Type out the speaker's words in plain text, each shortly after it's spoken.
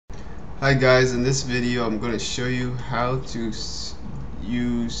Hi guys, in this video I'm going to show you how to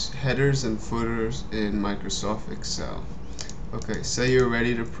use headers and footers in Microsoft Excel. Okay, say you're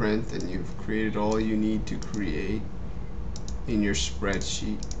ready to print and you've created all you need to create in your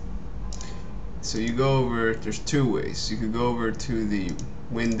spreadsheet. So you go over, there's two ways. You could go over to the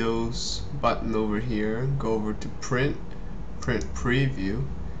Windows button over here, go over to print preview,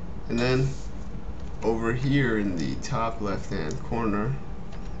 and then over here in the top left hand corner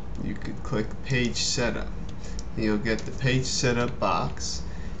you could click page setup and you'll get the page setup box.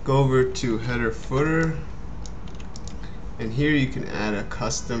 Go over to header footer, and here you can add a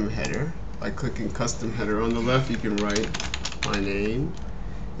custom header by clicking custom header. On the left you can write my name,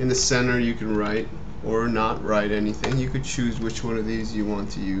 in the center you can write or not write anything. You could choose which one of these you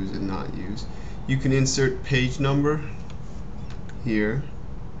want to use and not use. You can insert page number here,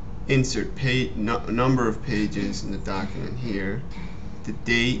 insert page number of pages in the document here, the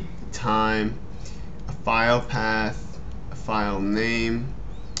date, the time, a file path, a file name,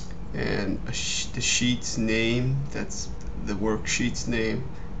 and the sheet's name, that's the worksheet's name,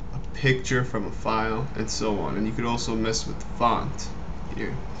 a picture from a file, and so on. And you could also mess with the font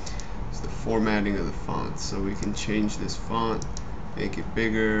here. It's the formatting of the font. So we can change this font, make it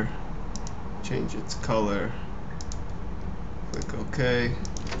bigger, change its color, click OK,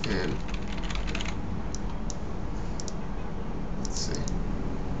 and let's see.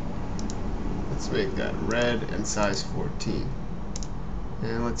 Let's make that red and size 14.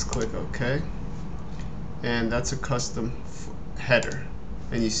 And let's click OK. And that's a custom header.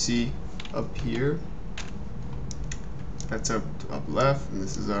 And you see up here, that's up left, and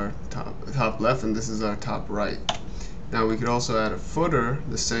this is our top left, and this is our top right. Now we could also add a footer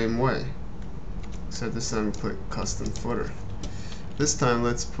the same way, except this time we click custom footer. This time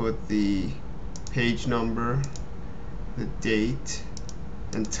let's put the page number, the date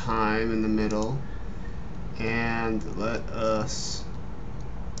and time in the middle, and let us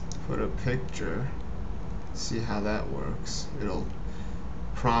put a picture. See how that works. It'll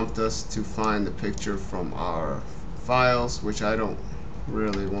prompt us to find the picture from our files, which I don't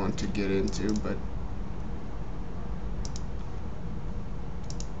really want to get into, but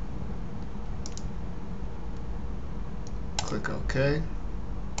click OK.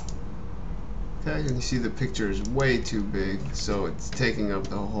 Okay, and you see the picture is way too big, so it's taking up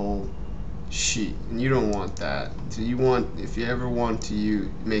the whole sheet, and you don't want that. So you want, if you ever want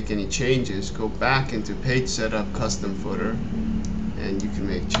to make any changes, go back into page setup, custom footer, and you can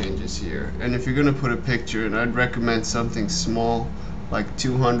make changes here. And if you're going to put a picture, and I'd recommend something small, like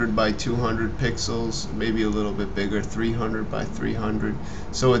 200 by 200 pixels, maybe a little bit bigger, 300 by 300,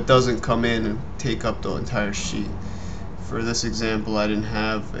 so it doesn't come in and take up the entire sheet. For this example, I didn't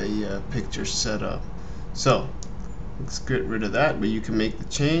have a picture set up, so let's get rid of that. But you can make the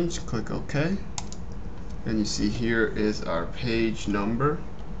change, click OK, and you see here is our page number,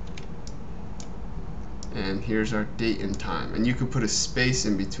 and here's our date and time. And you can put a space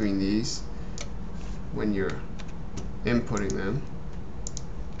in between these when you're inputting them,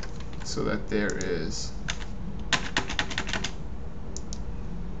 so that there is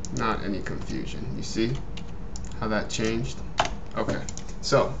not any confusion. You see how that changed? Okay,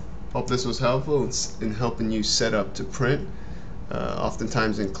 so hope this was helpful in helping you set up to print.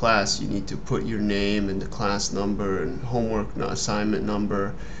 Oftentimes in class you need to put your name and the class number and homework assignment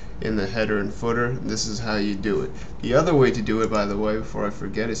number in the header and footer. This is how you do it. The other way to do it, by the way, before I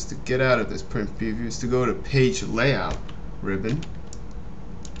forget, is to get out of this print preview, is to go to page layout ribbon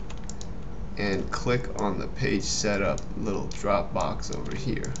and click on the page setup little drop box over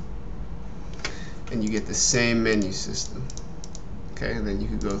here, and you get the same menu system. Okay, and then you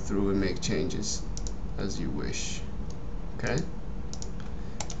can go through and make changes as you wish. Okay,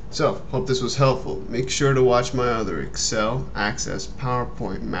 so hope this was helpful. Make sure to watch my other Excel, Access,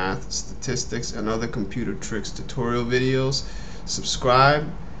 PowerPoint, Math, Statistics, and other computer tricks tutorial videos. Subscribe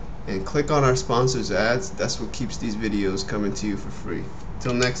and click on our sponsors ads. That's what keeps these videos coming to you for free.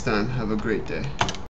 Till next time, have a great day.